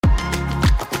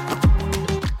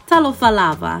Talofa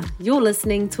lava, you're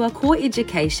listening to a Core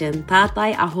Education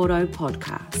Tātai Ahoro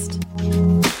podcast.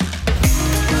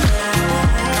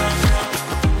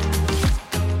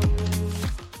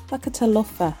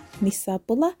 Whakatalofa, Nisa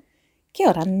Bula, kia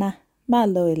ora ana,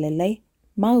 mālo lelei,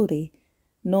 Māori,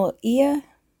 no ia,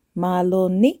 mālo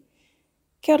ni.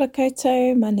 Kia ora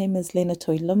koutou, my name is Lena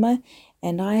Tuiloma,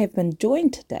 and I have been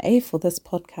joined today for this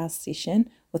podcast session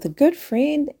with a good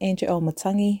friend, Andrew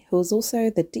Auimatagi, who is also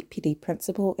the Deputy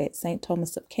Principal at St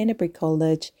Thomas of Canterbury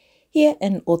College here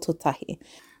in Ōtautahi.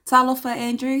 Talofa,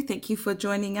 Andrew, thank you for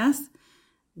joining us.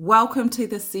 Welcome to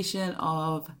this session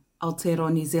of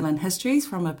Aotearoa New Zealand Histories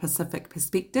from a Pacific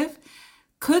perspective.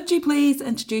 Could you please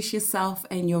introduce yourself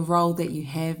and your role that you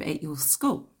have at your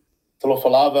school? Talofa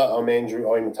lava, I'm Andrew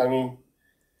Auimatagi.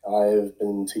 I've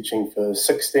been teaching for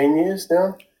 16 years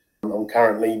now. I'm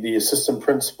currently the Assistant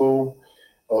Principal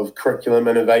of Curriculum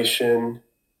Innovation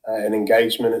and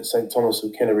Engagement at St Thomas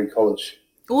of Canterbury College.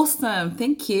 Awesome,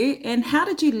 thank you. And how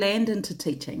did you land into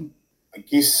teaching? I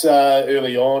guess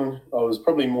early on, I was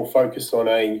probably more focused on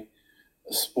a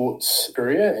sports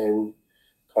career and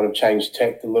kind of changed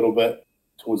tact a little bit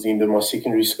towards the end of my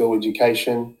secondary school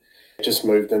education. I just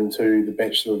moved into the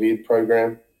Bachelor of Ed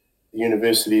program at the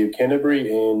University of Canterbury,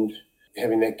 and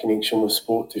having that connection with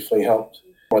sport definitely helped.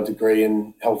 My degree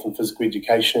in health and physical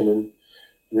education, and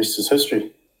the rest is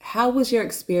history. How was your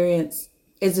experience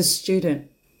as a student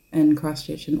in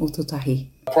Christchurch and Ōtautahi?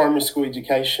 Primary school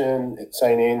education at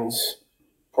St Anne's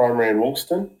Primary in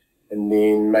Woolston, and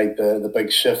then made the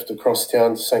big shift across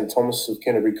town to St Thomas of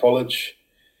Canterbury College.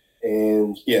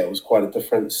 And yeah, it was quite a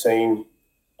different scene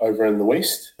over in the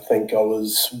West. I think I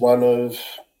was one of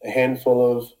a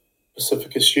handful of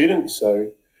Pacifica students, so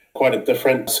quite a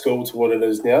different school to what it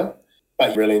is now.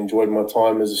 But really enjoyed my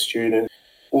time as a student.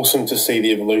 Awesome to see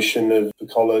the evolution of the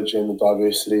college and the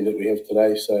diversity that we have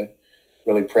today. So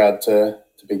really proud to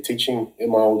be teaching at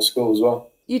my old school as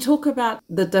well. You talk about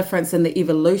the difference in the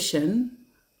evolution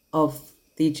of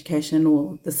the education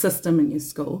or the system in your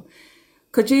school.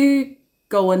 Could you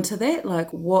go into that?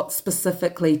 Like, what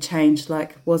specifically changed?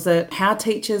 Like, was it how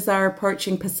teachers are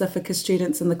approaching Pacifica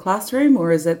students in the classroom,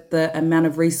 or is it the amount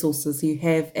of resources you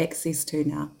have access to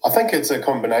now? I think it's a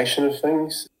combination of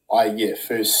things. I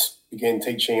first began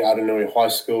teaching at Aotearoa High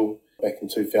School back in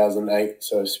 2008,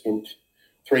 so I spent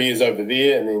 3 years over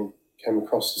there and then came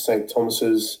across to St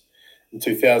Thomas's in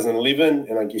 2011,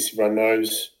 and I guess everyone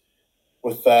knows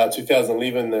with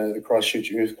 2011, the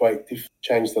Christchurch earthquake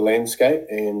changed the landscape,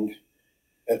 and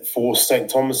it forced St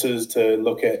Thomas's to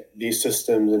look at their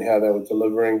systems and how they were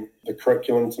delivering the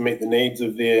curriculum to meet the needs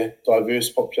of their diverse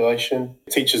population.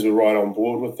 Teachers were right on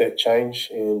board with that change,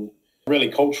 and really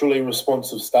culturally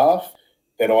responsive staff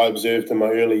that I observed in my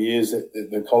early years at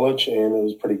the college, and it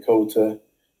was pretty cool to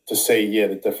see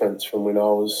the difference from when I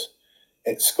was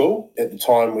at school. At the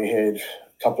time, we had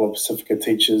a couple of Pacifica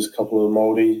teachers, a couple of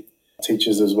Māori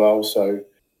teachers as well. So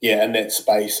in that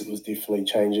space, it was definitely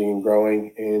changing and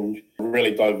growing, and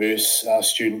really diverse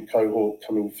student cohort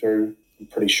coming through. I'm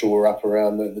pretty sure we're up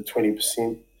around the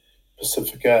 20%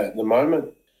 Pacifica at the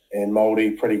moment, and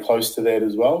Māori pretty close to that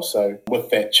as well. So with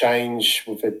that change,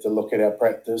 we've had to look at our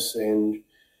practice and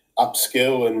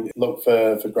upskill and look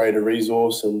for greater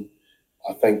resource, and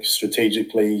I think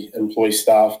strategically employ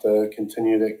staff to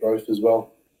continue that growth as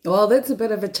well. Well, that's a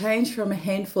bit of a change from a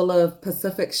handful of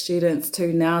Pacific students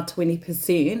to now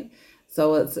 20%.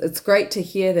 So it's great to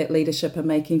hear that leadership are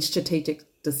making strategic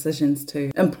decisions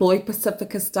to employ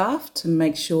Pacifica staff to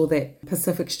make sure that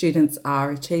Pacific students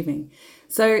are achieving.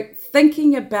 So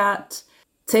thinking about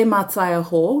te mātai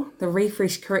ho, the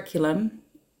refresh curriculum,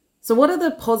 so what are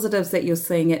the positives that you're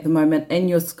seeing at the moment in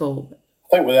your school?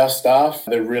 I think with our staff,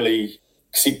 they're really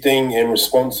accepting and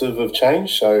responsive of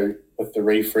change. So with the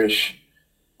refresh,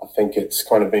 I think it's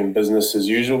kind of been business as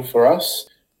usual for us.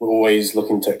 We're always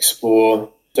looking to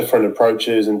explore different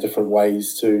approaches and different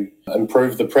ways to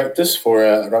improve the practice for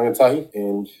our rangatahi,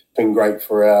 and it's been great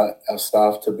for our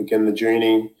staff to begin the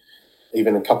journey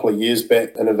even a couple of years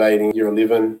back, innovating Year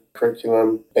 11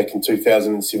 curriculum. Back in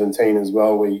 2017 as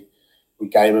well, we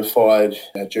gamified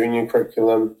our junior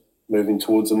curriculum, moving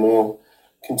towards a more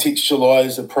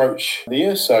contextualised approach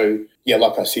there. So,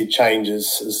 like I said, change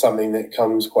is something that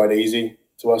comes quite easy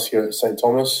to us here at St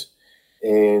Thomas,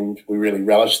 and we really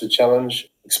relish the challenge,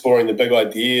 exploring the big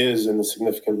ideas and the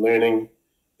significant learning.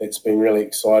 That's been really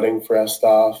exciting for our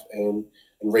staff, and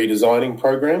redesigning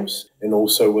programs, and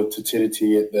also with Te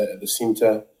Tiriti at the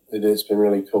centre, it's been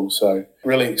really cool. So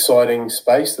really exciting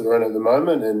space that we're in at the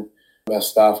moment, and our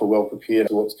staff are well prepared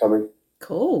for what's coming.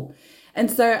 Cool. And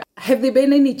so have there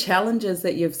been any challenges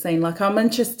that you've seen? Like, I'm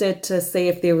interested to see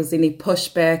if there was any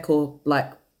pushback or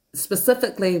like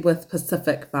specifically with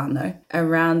Pacific whānau,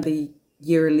 around the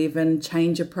Year 11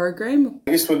 Changer program?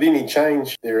 I guess with any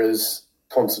change, there is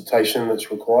consultation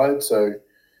that's required. So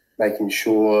making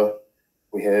sure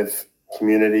we have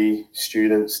community,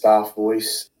 student, staff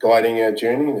voice guiding our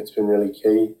journey. That's been really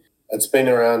key. It's been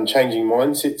around changing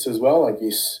mindsets as well. I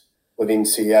guess with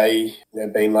NCA,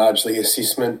 being largely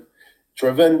assessment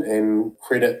driven and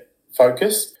credit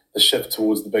focused, the shift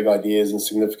towards the big ideas and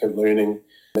significant learning,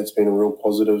 that's been a real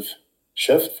positive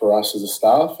shift for us as a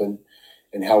staff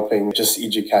and helping just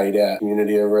educate our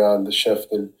community around the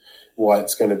shift and why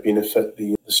it's going to benefit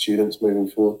the students moving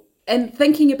forward. And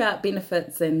thinking about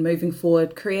benefits and moving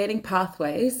forward, creating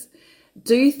pathways,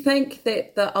 do you think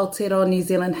that the Aotearoa New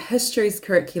Zealand histories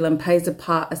curriculum plays a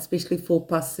part, especially for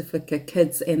Pacifica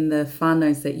kids and the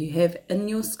whānaus that you have in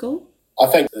your school? I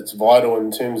think it's vital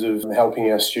in terms of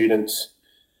helping our students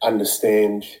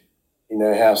understand,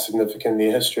 how significant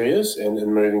their history is and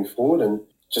moving forward and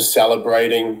just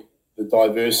celebrating the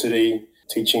diversity,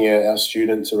 teaching our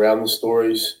students around the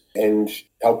stories and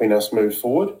helping us move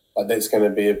forward. But that's going to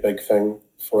be a big thing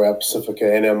for our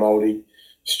Pacifica and our Māori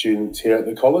students here at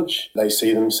the college. They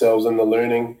see themselves in the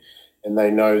learning and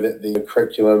they know that the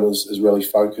curriculum is really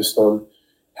focused on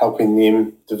helping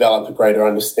them develop a greater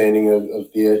understanding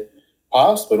of their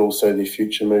past, but also their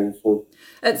future moving forward.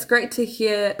 It's great to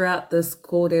hear throughout this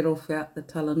kōrero, throughout the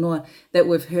talanoa, that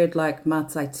we've heard like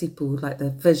mātai tipu, like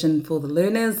the vision for the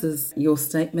learners is your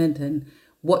statement and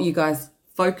what you guys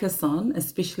focus on,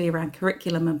 especially around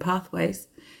curriculum and pathways.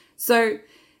 So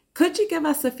could you give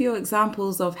us a few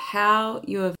examples of how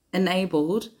you have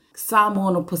enabled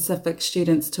Samoan or Pacific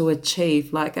students to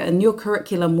achieve, like in your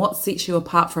curriculum, what sets you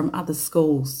apart from other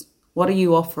schools? What are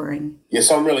you offering?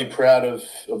 Yes, I'm really proud of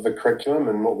the curriculum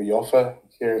and what we offer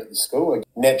here at the school.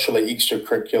 Naturally,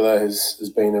 extracurricular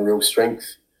has been a real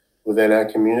strength within our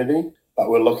community, but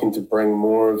we're looking to bring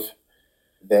more of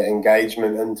that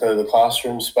engagement into the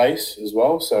classroom space as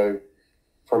well. So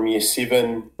from year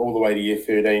 7 all the way to year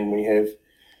 13, we have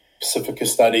Pacifica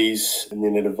studies, and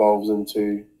then it evolves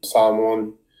into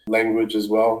Samoan language as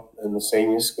well in the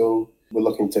senior school. We're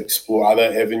looking to explore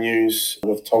other avenues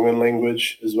with Tongan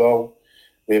language as well.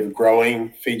 We have a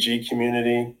growing Fiji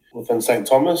community within St.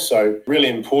 Thomas, so really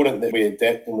important that we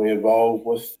adapt and we evolve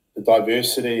with the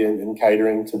diversity and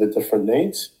catering to the different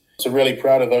needs. So really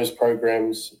proud of those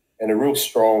programs and a real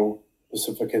strong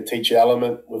Pacifica teacher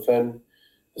element within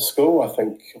the school. I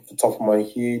think off the top of my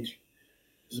head,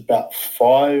 there's about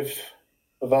 5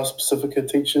 of us Pacifica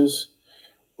teachers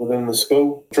within the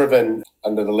school, driven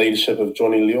under the leadership of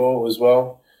Johnny Leo as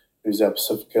well, who's our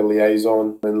Pacifica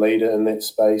liaison and leader in that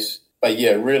space. But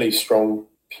yeah, really strong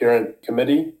parent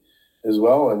committee as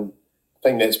well, and I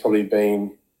think that's probably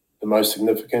been the most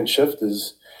significant shift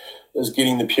is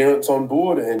getting the parents on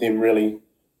board and them really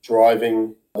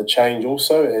driving the change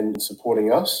also and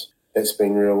supporting us. That's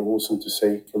been real awesome to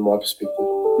see from my perspective.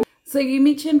 So you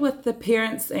mentioned with the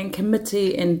parents and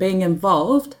committee and being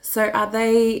involved, so are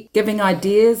they giving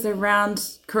ideas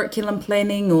around curriculum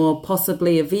planning or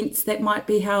possibly events that might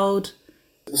be held?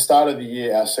 At the start of the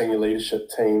year, our senior leadership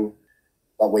team,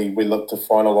 we look to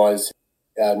finalise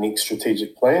our next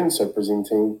strategic plan, so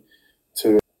presenting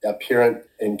to our parent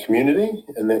and community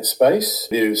in that space.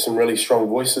 There are some really strong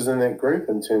voices in that group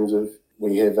in terms of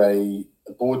we have a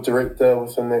board director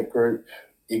within that group,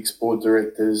 ex-board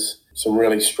directors, some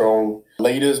really strong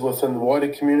leaders within the wider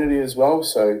community as well.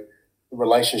 So the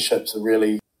relationships are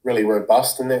really, really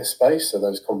robust in that space. So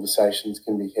those conversations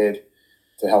can be had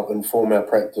to help inform our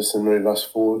practice and move us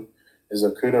forward as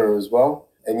a kura as well.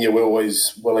 And yeah, we're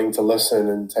always willing to listen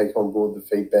and take on board the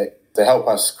feedback to help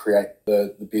us create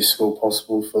the best school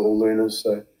possible for all learners.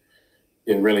 So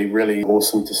yeah, really, really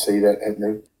awesome to see that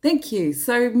happening. Thank you.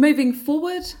 So moving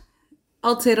forward,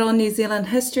 Aotearoa New Zealand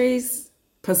histories,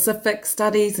 Pacific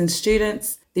studies and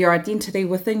students, their identity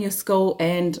within your school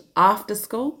and after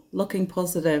school, looking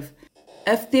positive.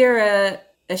 If there are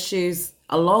issues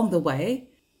along the way,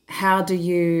 how do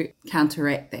you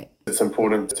counteract that? It's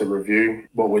important to review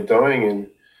what we're doing, and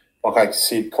like I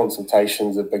said,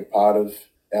 consultation's a big part of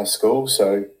our school,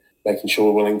 so making sure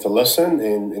we're willing to listen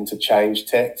and to change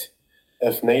tact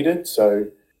if needed. So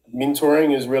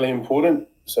mentoring is really important,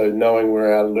 so knowing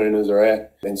where our learners are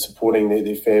at and supporting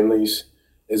their families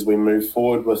as we move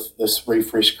forward with this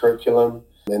refreshed curriculum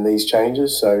and these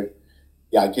changes. So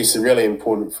yeah, I guess it's really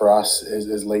important for us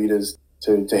as leaders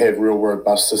to have real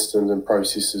robust systems and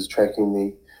processes tracking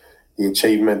the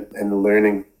achievement and the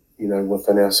learning,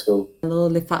 within our school.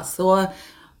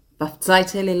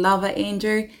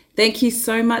 Andrew. Thank you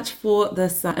so much for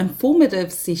this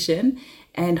informative session,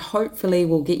 and hopefully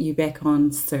we'll get you back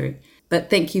on soon. But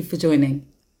thank you for joining.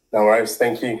 No worries,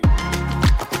 thank you.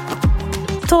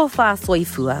 Tō whā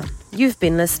soifua. You've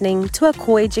been listening to a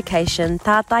Ko Education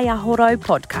Tātai Ahoro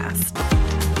podcast.